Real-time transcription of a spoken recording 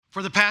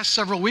For the past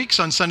several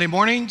weeks on Sunday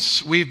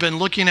mornings, we've been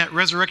looking at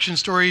resurrection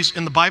stories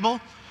in the Bible,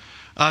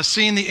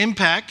 seeing the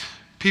impact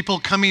people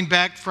coming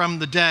back from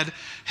the dead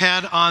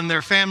had on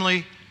their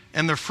family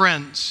and their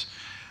friends.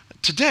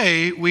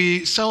 Today,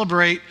 we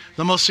celebrate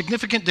the most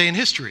significant day in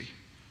history.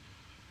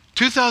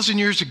 2,000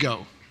 years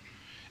ago,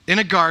 in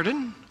a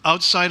garden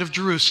outside of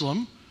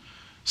Jerusalem,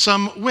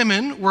 some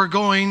women were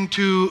going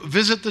to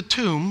visit the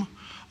tomb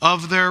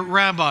of their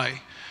rabbi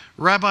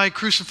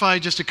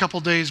crucified just a couple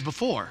days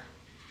before.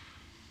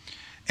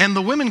 And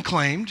the women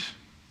claimed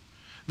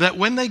that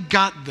when they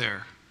got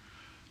there,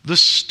 the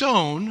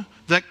stone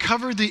that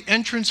covered the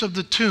entrance of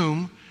the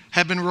tomb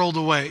had been rolled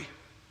away.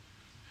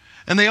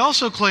 And they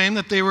also claimed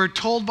that they were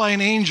told by an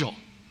angel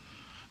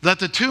that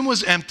the tomb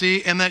was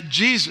empty and that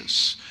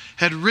Jesus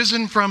had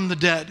risen from the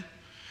dead.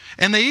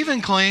 And they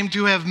even claimed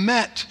to have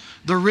met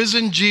the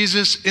risen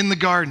Jesus in the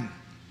garden.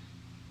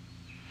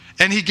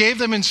 And he gave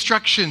them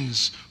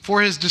instructions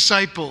for his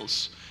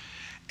disciples.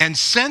 And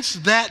since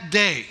that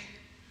day,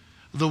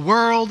 the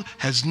world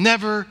has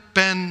never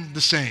been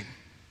the same.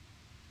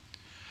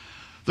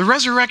 The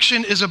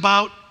resurrection is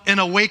about an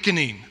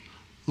awakening.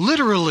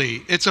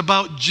 Literally, it's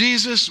about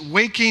Jesus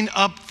waking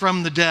up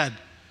from the dead.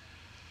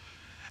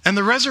 And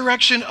the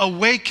resurrection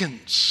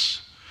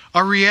awakens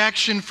a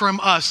reaction from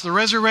us. The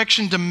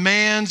resurrection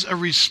demands a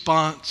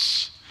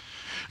response.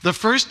 The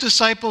first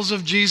disciples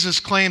of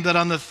Jesus claimed that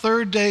on the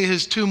third day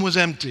his tomb was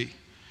empty.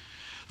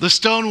 The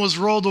stone was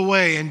rolled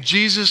away and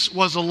Jesus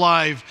was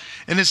alive.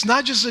 And it's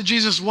not just that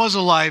Jesus was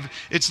alive,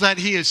 it's that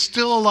he is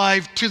still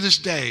alive to this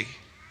day.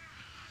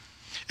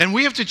 And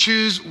we have to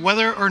choose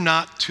whether or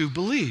not to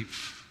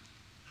believe.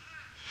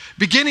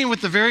 Beginning with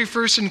the very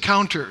first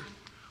encounter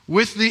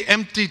with the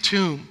empty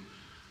tomb,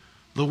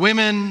 the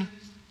women,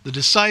 the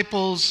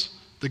disciples,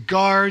 the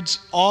guards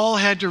all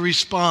had to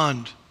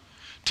respond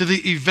to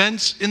the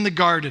events in the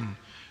garden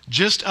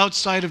just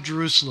outside of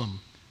Jerusalem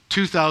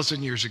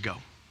 2,000 years ago.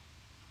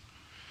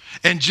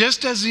 And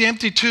just as the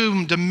empty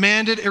tomb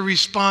demanded a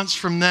response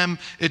from them,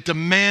 it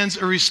demands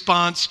a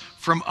response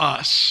from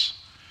us.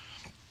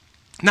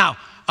 Now,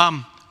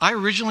 I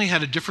originally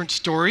had a different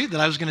story that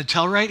I was going to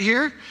tell right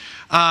here.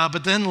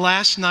 But then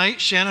last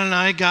night, Shannon and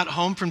I got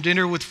home from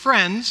dinner with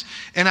friends,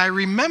 and I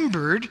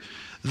remembered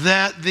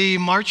that the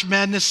March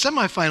Madness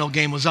semifinal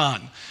game was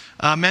on.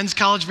 Men's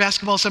college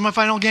basketball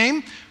semifinal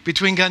game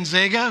between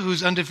Gonzaga,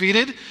 who's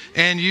undefeated,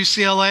 and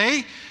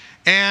UCLA.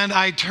 And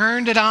I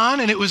turned it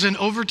on, and it was in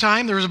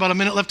overtime. There was about a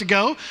minute left to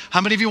go.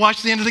 How many of you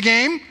watched the end of the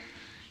game?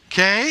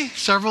 Okay,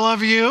 several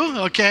of you,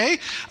 okay.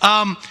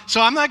 So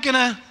I'm not going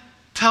to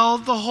tell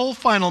the whole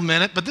final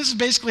minute, but this is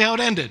basically how it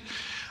ended.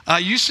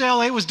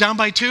 UCLA was down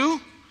by 2.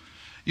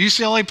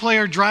 UCLA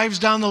player drives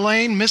down the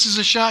lane, misses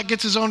a shot,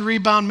 gets his own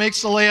rebound,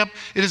 makes the layup.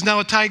 It is now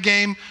a tie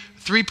game.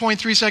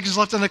 3.3 seconds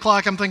left on the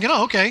clock. I'm thinking,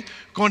 oh, okay,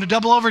 going to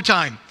double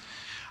overtime.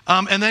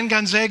 And then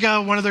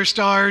Gonzaga, one of their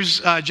stars,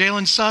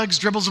 Jalen Suggs,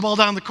 dribbles the ball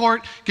down the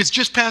court, gets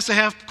just past the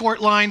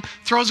half-court line,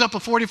 throws up a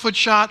 40-foot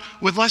shot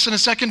with less than a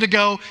second to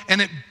go,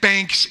 and it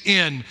banks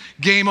in.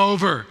 Game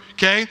over,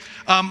 okay?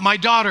 My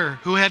daughter,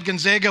 who had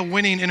Gonzaga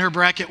winning in her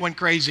bracket, went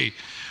crazy.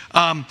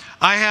 I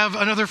have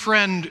another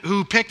friend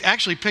who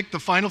actually picked the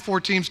final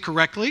 4 teams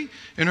correctly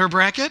in her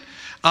bracket,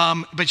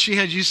 but she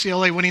had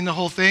UCLA winning the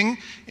whole thing,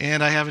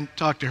 and I haven't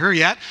talked to her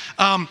yet.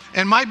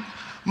 And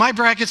my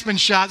bracket's been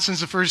shot since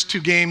the first 2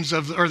 games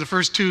the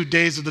first 2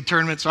 days of the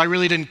tournament, so I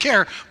really didn't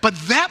care. But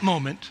that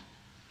moment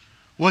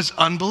was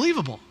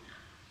unbelievable.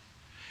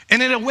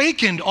 And it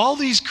awakened all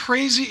these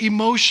crazy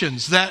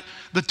emotions that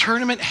the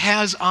tournament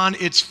has on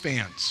its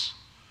fans.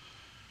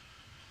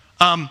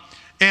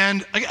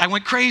 And I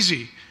went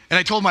crazy. And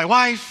I told my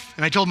wife,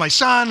 and I told my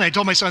son, and I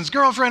told my son's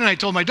girlfriend, and I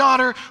told my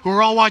daughter, who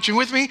were all watching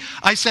with me.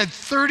 I said,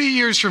 30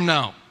 years from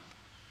now,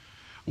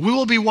 we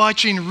will be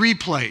watching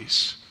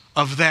replays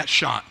of that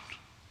shot.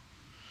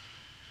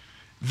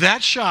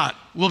 That shot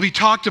will be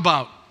talked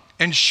about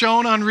and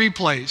shown on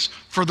replays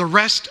for the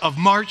rest of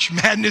March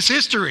Madness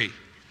history.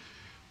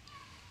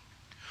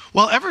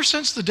 Well, ever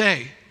since the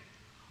day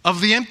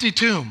of the empty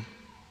tomb,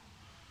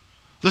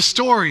 the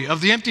story of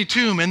the empty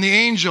tomb and the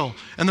angel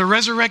and the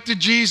resurrected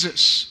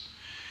Jesus,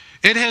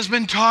 it has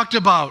been talked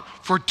about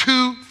for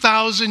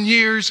 2,000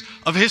 years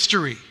of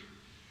history.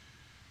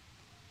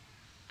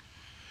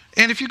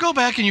 And if you go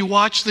back and you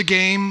watch the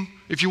game,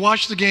 or you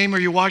watch the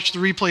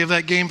replay of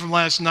that game from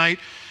last night,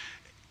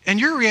 and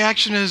your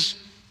reaction is,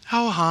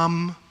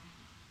 ho-hum,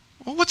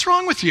 well, what's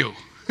wrong with you?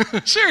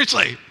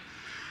 Seriously,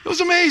 it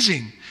was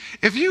amazing.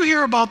 If you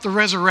hear about the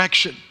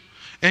resurrection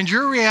and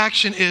your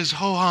reaction is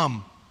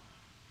ho-hum,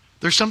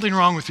 there's something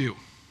wrong with you.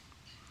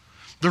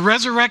 The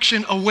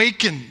resurrection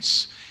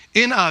awakens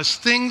in us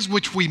things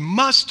which we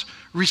must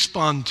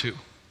respond to.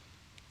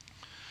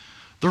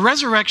 The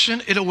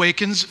resurrection, it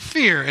awakens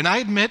fear. And I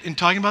admit, in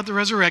talking about the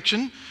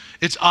resurrection,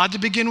 it's odd to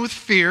begin with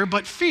fear,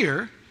 but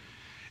fear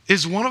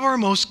is one of our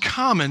most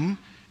common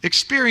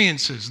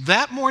experiences.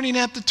 That morning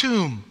at the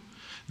tomb,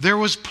 there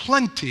was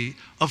plenty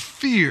of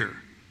fear.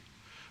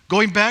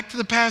 Going back to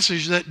the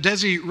passage that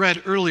Desi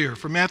read earlier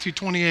from Matthew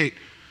 28,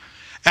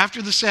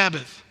 after the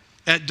Sabbath,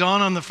 At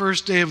dawn on the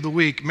first day of the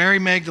week, Mary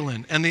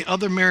Magdalene and the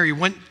other Mary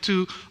went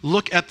to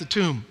look at the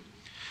tomb.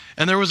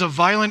 And there was a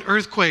violent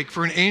earthquake,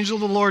 for an angel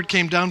of the Lord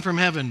came down from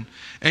heaven,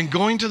 and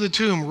going to the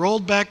tomb,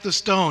 rolled back the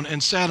stone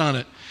and sat on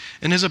it.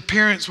 And his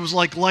appearance was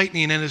like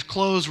lightning, and his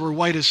clothes were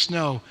white as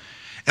snow.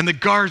 And the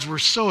guards were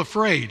so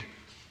afraid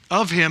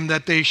of him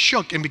that they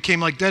shook and became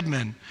like dead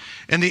men.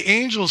 And the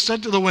angel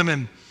said to the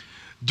women,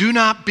 "Do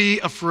not be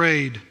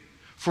afraid,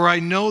 for I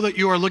know that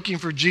you are looking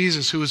for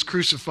Jesus who was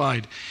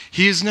crucified.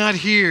 He is not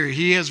here,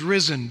 he has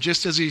risen,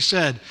 just as he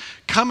said.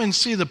 Come and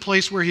see the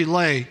place where he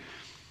lay."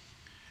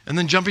 And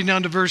then jumping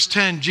down to verse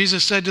 10,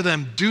 Jesus said to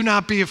them, "Do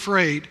not be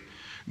afraid.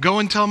 Go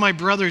and tell my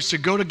brothers to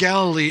go to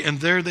Galilee, and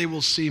there they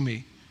will see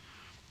me."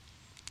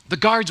 The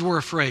guards were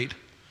afraid.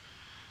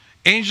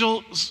 The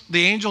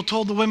angel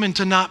told the women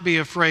to not be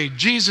afraid.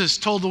 Jesus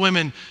told the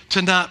women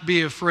to not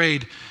be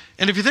afraid.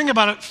 And if you think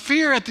about it,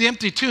 fear at the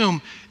empty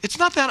tomb, it's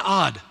not that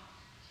odd.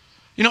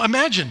 You know,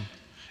 imagine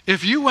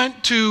if you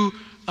went to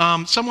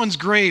someone's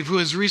grave who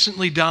has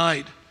recently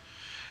died,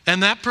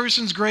 and that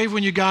person's grave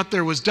when you got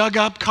there was dug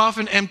up,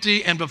 coffin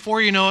empty, and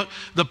before you know it,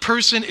 the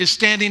person is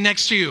standing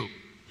next to you.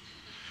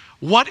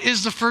 What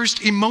is the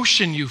first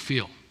emotion you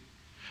feel?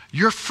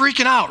 You're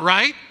freaking out,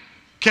 right?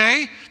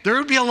 Okay? There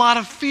would be a lot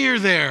of fear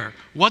there.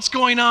 What's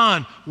going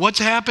on? What's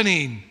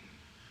happening?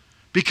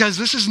 Because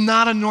this is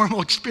not a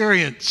normal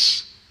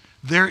experience.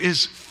 There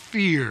is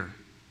fear.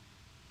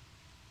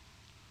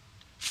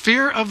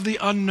 Fear of the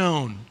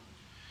unknown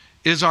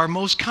is our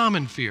most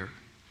common fear.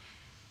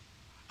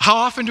 How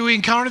often do we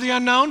encounter the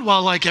unknown?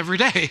 Well, like every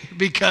day,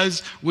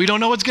 because we don't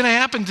know what's going to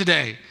happen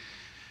today.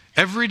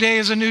 Every day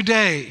is a new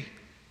day.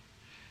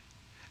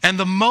 And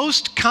the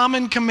most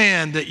common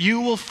command that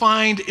you will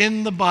find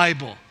in the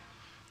Bible,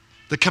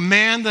 the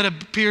command that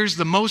appears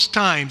the most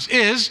times,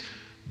 is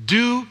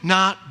do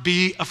not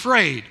be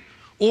afraid,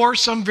 or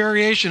some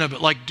variation of it,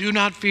 like do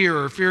not fear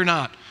or fear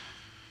not.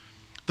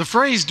 The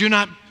phrase do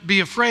not be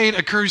afraid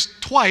occurs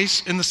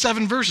twice in the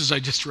 7 verses I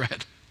just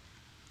read.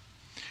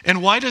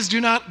 And why does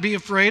do not be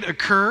afraid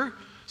occur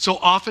so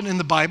often in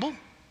the Bible?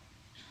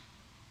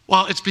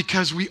 Well, it's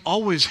because we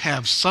always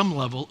have some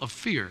level of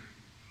fear.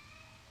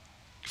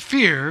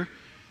 Fear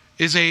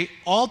is an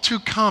all too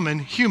common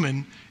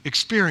human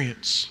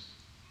experience.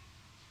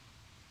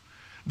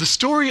 The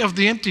story of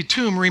the empty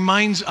tomb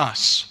reminds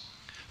us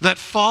that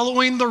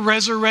following the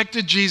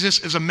resurrected Jesus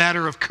is a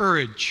matter of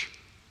courage.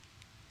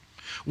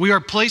 We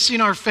are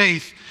placing our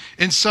faith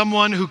in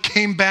someone who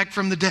came back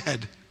from the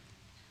dead.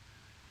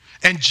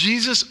 And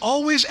Jesus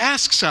always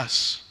asks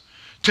us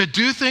to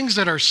do things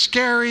that are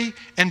scary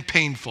and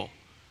painful,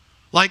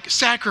 like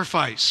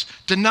sacrifice,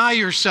 deny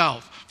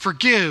yourself,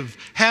 forgive,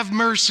 have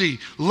mercy,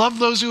 love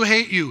those who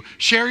hate you,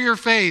 share your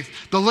faith.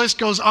 The list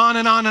goes on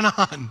and on and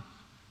on.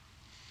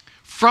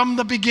 From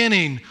the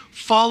beginning,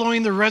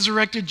 following the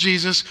resurrected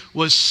Jesus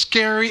was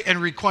scary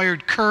and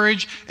required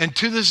courage, and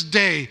to this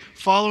day,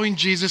 following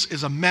Jesus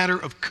is a matter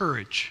of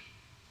courage.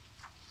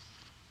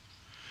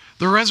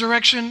 The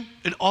resurrection,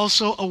 it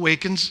also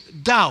awakens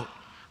doubt.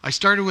 I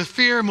started with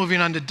fear, moving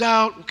on to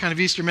doubt. What kind of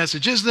Easter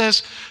message is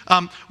this?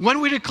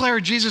 When we declare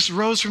Jesus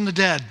rose from the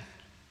dead,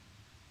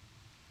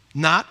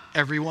 not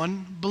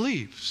everyone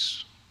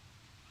believes.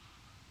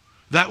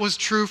 That was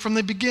true from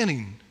the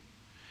beginning,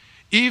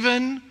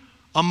 even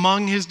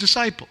among his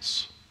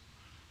disciples.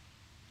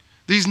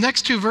 These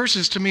next 2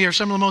 verses to me are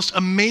some of the most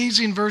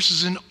amazing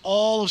verses in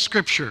all of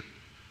Scripture.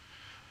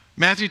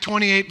 Matthew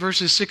 28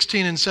 verses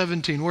 16 and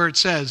 17, where it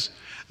says,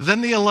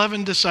 "Then the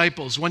 11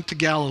 disciples went to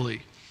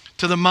Galilee,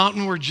 to the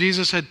mountain where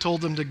Jesus had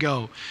told them to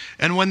go.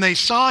 And when they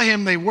saw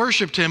him, they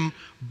worshiped him,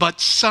 but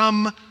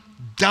some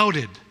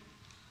doubted."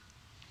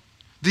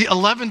 The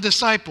 11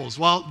 disciples,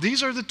 well,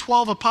 these are the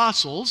 12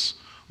 apostles,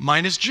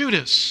 minus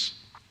Judas.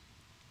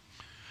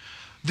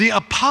 The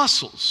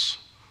apostles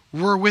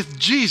were with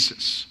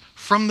Jesus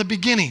from the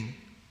beginning.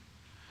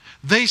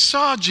 They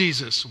saw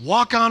Jesus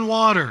walk on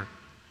water,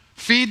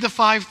 feed the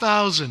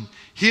 5,000,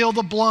 heal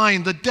the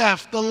blind, the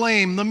deaf, the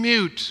lame, the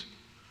mute.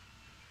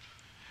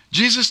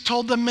 Jesus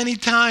told them many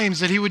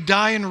times that he would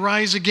die and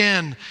rise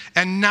again.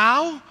 And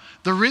now,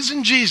 the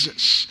risen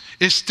Jesus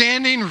is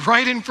standing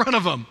right in front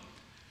of them.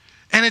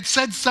 And it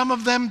said some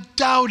of them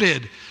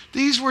doubted.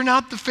 These were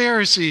not the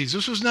Pharisees.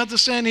 This was not the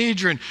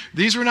Sanhedrin.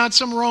 These were not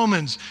some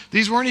Romans.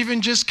 These weren't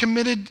even just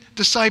committed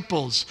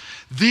disciples.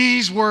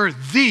 These were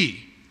the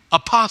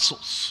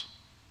apostles.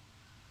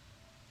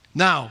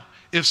 Now,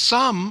 if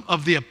some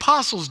of the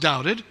apostles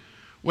doubted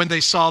when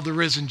they saw the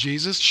risen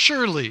Jesus,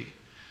 surely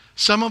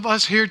some of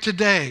us here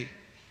today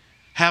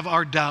have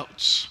our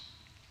doubts.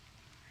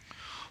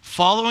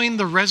 Following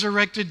the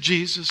resurrected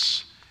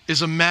Jesus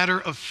is a matter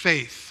of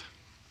faith.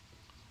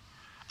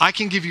 I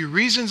can give you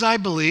reasons I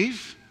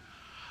believe.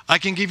 I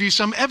can give you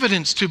some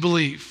evidence to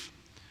believe.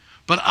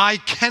 But I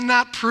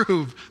cannot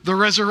prove the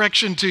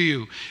resurrection to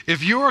you.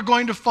 If you are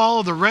going to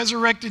follow the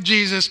resurrected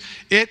Jesus,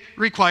 it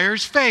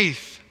requires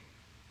faith.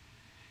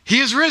 He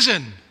is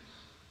risen.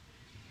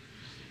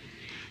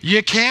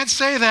 You can't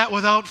say that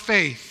without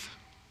faith.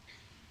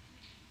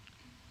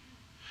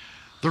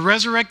 The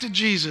resurrected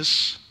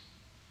Jesus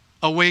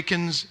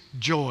awakens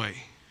joy.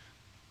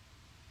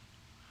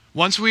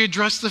 Once we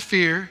address the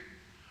fear,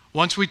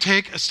 once we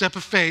take a step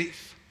of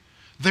faith,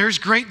 there's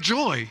great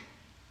joy.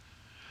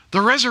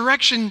 The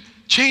resurrection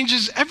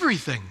changes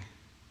everything.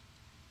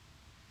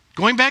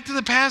 Going back to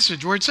the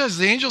passage where it says,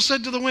 the angel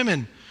said to the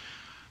women,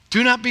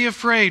 "Do not be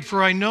afraid,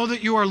 for I know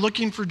that you are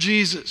looking for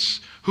Jesus,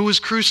 who was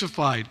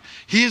crucified.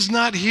 He is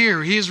not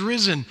here. He is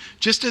risen,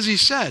 just as he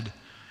said.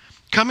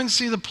 Come and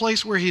see the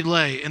place where he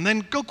lay, and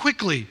then go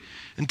quickly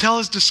and tell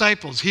his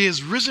disciples, he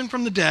is risen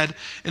from the dead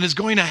and is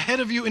going ahead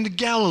of you into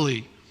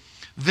Galilee.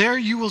 There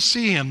you will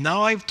see him.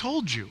 Now I've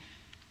told you."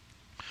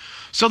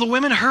 So the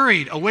women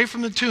hurried away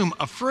from the tomb,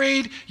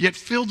 afraid yet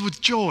filled with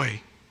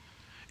joy,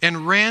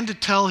 and ran to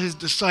tell his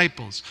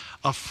disciples,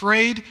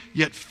 afraid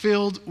yet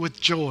filled with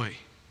joy.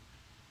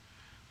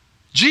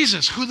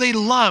 Jesus, who they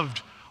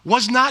loved,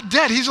 was not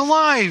dead. He's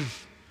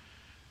alive.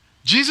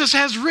 Jesus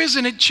has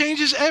risen. It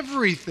changes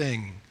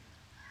everything.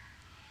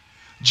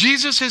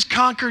 Jesus has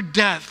conquered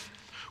death,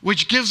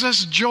 which gives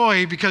us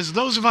joy because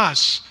those of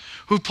us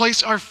who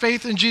place our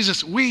faith in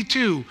Jesus, we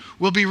too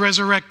will be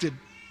resurrected,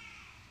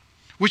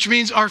 which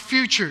means our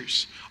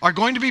futures are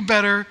going to be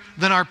better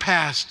than our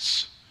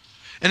pasts.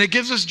 And it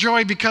gives us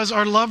joy because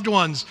our loved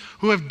ones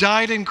who have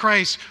died in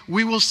Christ,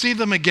 we will see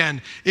them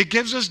again. It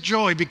gives us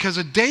joy because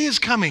a day is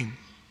coming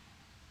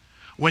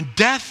when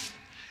death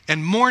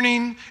and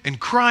mourning and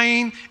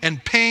crying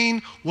and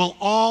pain will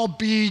all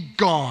be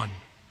gone.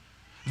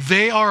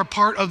 They are a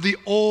part of the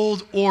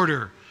old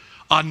order.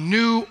 A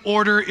new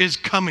order is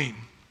coming.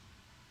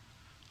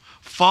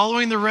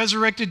 Following the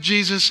resurrected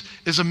Jesus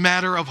is a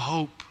matter of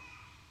hope.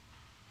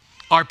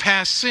 Our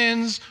past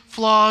sins,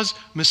 flaws,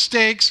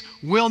 mistakes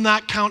will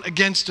not count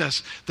against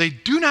us. They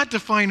do not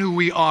define who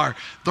we are.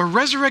 The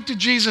resurrected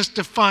Jesus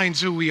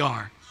defines who we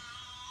are.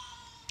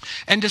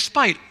 And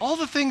despite all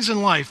the things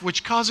in life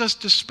which cause us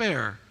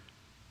despair,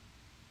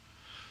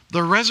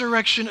 the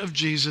resurrection of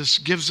Jesus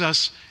gives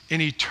us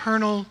an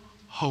eternal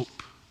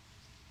hope.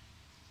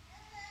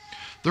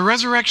 The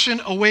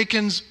resurrection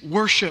awakens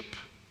worship.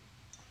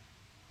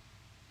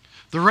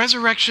 The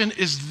resurrection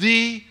is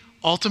the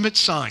ultimate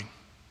sign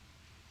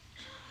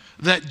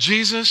that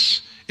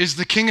Jesus is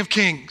the King of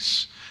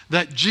Kings,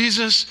 that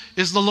Jesus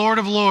is the Lord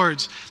of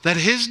Lords, that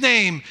his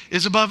name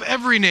is above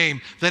every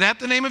name, that at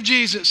the name of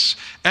Jesus,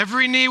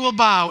 every knee will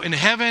bow in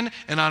heaven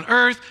and on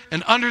earth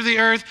and under the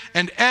earth,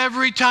 and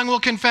every tongue will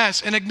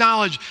confess and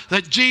acknowledge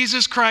that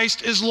Jesus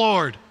Christ is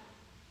Lord.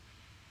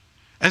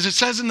 As it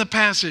says in the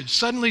passage,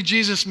 suddenly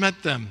Jesus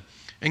met them,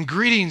 and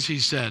greetings, he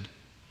said.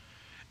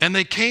 And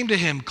they came to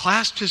him,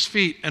 clasped his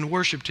feet, and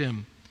worshiped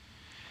him.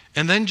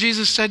 And then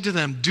Jesus said to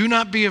them, "Do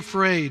not be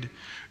afraid.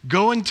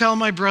 Go and tell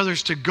my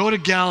brothers to go to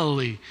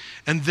Galilee,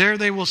 and there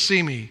they will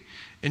see me."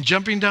 And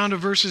jumping down to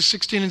verses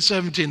 16 and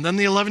 17, then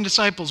the 11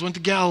 disciples went to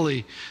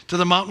Galilee, to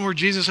the mountain where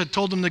Jesus had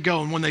told them to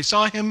go. And when they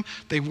saw him,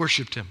 they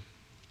worshiped him.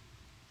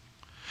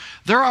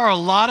 There are a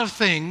lot of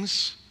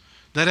things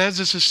that as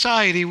a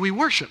society we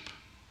worship.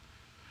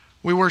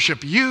 We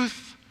worship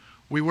youth,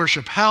 we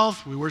worship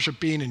health, we worship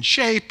being in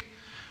shape,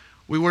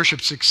 we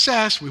worship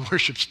success, we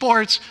worship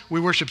sports, we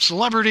worship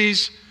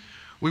celebrities,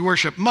 we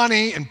worship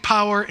money and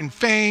power and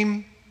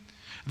fame.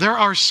 There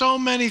are so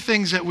many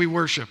things that we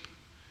worship,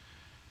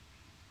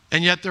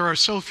 and yet there are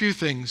so few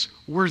things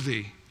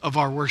worthy of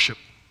our worship.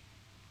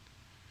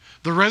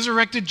 The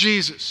resurrected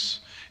Jesus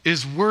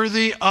is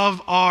worthy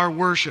of our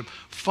worship.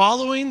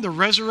 Following the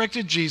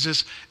resurrected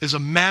Jesus is a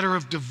matter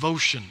of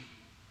devotion.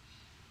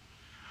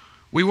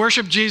 We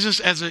worship Jesus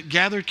as a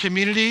gathered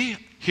community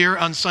here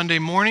on Sunday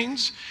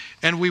mornings,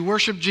 and we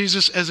worship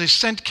Jesus as a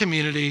sent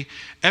community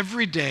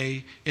every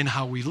day in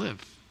how we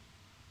live.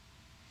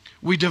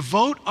 We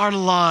devote our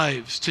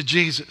lives to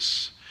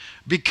Jesus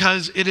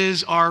because it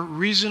is our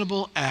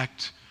reasonable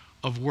act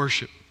of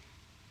worship.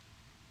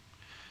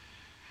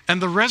 And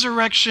the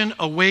resurrection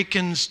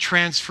awakens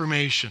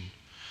transformation.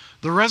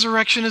 The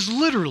resurrection is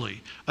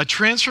literally a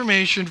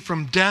transformation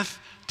from death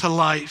to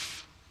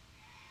life,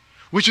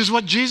 which is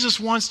what Jesus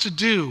wants to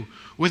do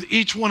with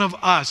each one of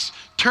us.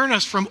 Turn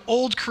us from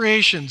old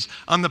creations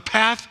on the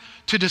path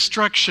to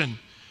destruction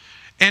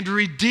and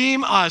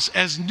redeem us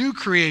as new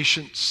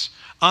creations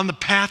on the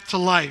path to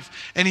life.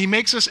 And he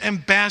makes us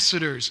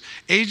ambassadors,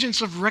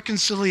 agents of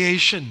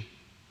reconciliation.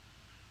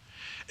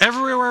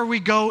 Everywhere we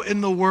go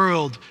in the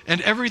world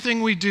and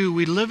everything we do,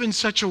 we live in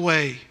such a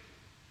way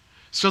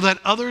so that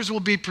others will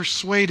be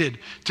persuaded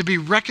to be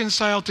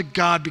reconciled to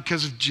God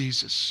because of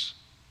Jesus.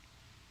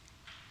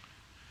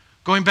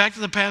 Going back to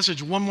the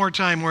passage one more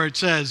time where it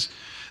says,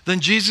 "Then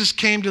Jesus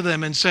came to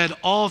them and said,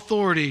 'All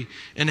authority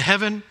in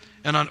heaven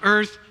and on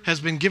earth has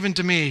been given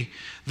to me.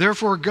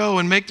 Therefore go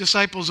and make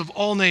disciples of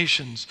all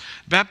nations,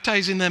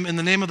 baptizing them in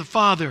the name of the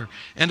Father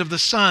and of the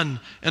Son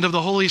and of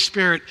the Holy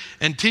Spirit,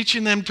 and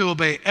teaching them to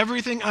obey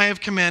everything I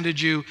have commanded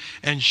you.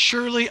 And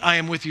surely I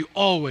am with you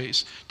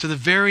always to the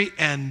very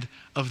end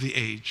of the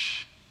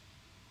age.'"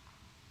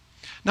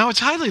 Now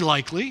it's highly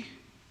likely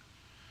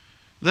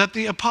that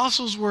the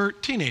apostles were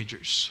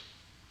teenagers.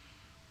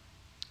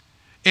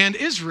 And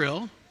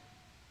Israel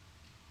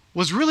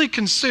was really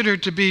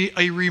considered to be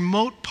a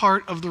remote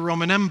part of the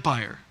Roman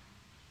Empire.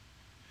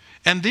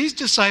 And these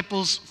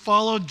disciples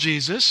followed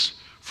Jesus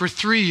for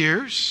 3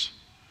 years,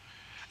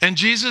 and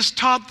Jesus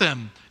taught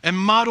them and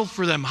modeled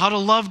for them how to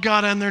love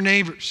God and their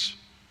neighbors.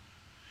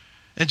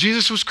 And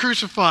Jesus was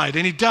crucified,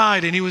 and he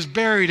died, and he was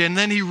buried, and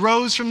then he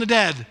rose from the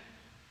dead.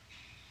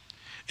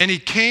 And he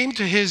came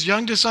to his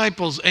young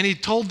disciples, and he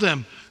told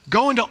them,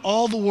 go into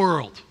all the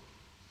world.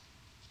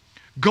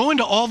 Go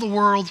into all the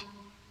world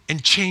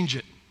and change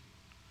it.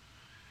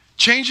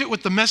 Change it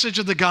with the message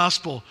of the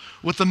gospel,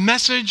 with the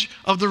message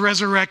of the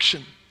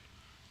resurrection.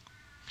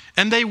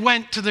 And they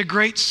went to the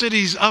great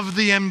cities of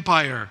the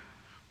empire,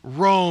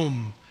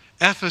 Rome,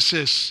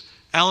 Ephesus,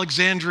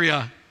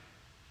 Alexandria,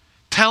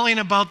 telling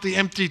about the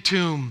empty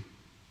tomb.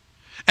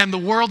 And the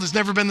world has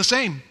never been the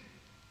same.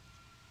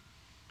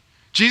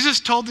 Jesus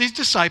told these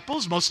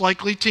disciples, most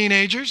likely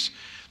teenagers,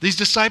 these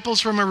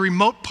disciples from a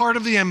remote part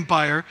of the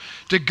empire,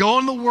 to go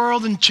in the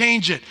world and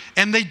change it.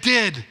 And they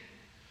did.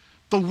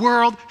 The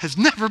world has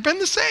never been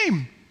the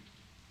same.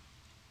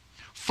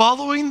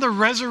 Following the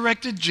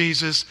resurrected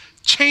Jesus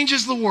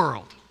changes the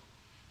world.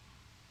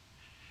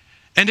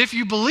 And if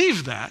you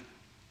believe that,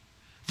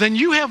 then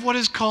you have what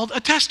is called a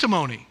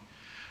testimony.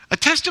 A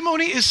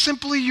testimony is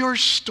simply your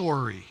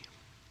story.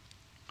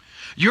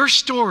 Your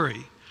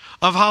story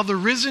of how the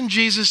risen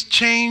Jesus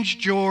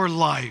changed your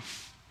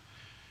life.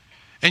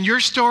 And your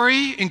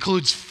story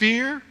includes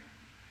fear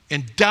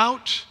and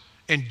doubt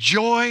and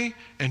joy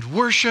and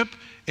worship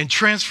and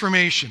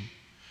transformation.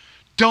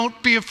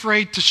 Don't be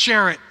afraid to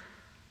share it.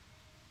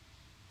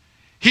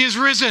 He is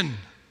risen.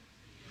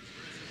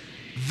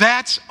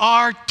 That's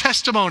our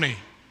testimony.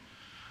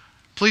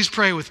 Please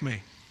pray with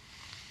me.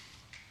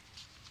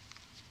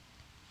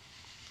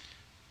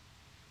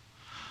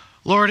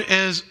 Lord,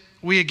 as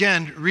we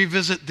again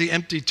revisit the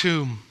empty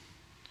tomb,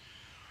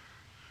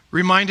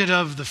 reminded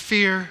of the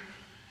fear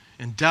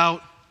and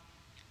doubt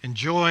and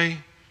joy,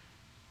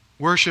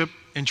 worship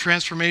and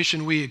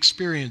transformation we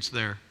experienced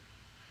there,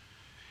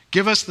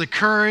 give us the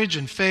courage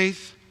and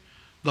faith,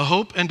 the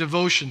hope and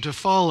devotion to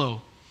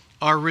follow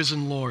our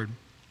risen Lord.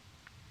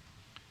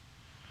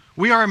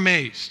 We are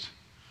amazed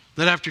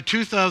that after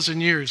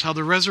 2,000 years, how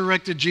the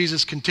resurrected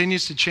Jesus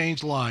continues to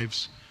change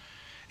lives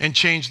and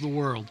change the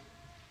world.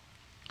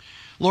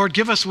 Lord,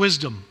 give us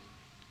wisdom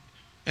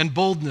and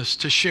boldness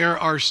to share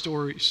our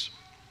stories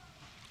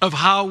of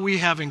how we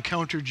have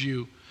encountered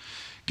you.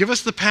 Give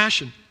us the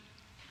passion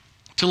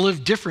to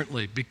live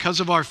differently because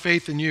of our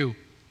faith in you.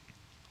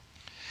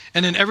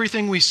 And in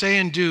everything we say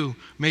and do,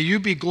 may you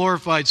be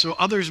glorified so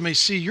others may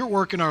see your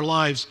work in our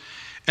lives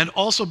and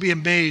also be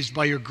amazed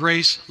by your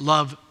grace,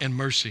 love, and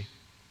mercy.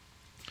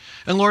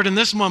 And Lord, in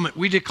this moment,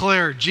 we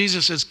declare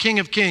Jesus as King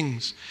of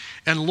Kings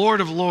and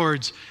Lord of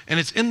Lords, and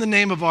it's in the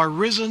name of our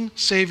risen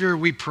Savior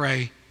we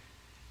pray.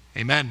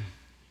 Amen.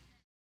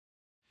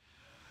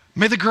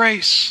 May the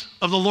grace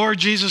of the Lord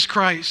Jesus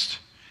Christ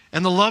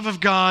and the love of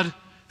God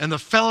and the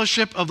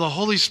fellowship of the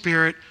Holy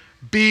Spirit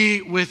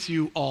be with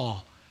you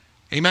all.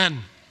 Amen.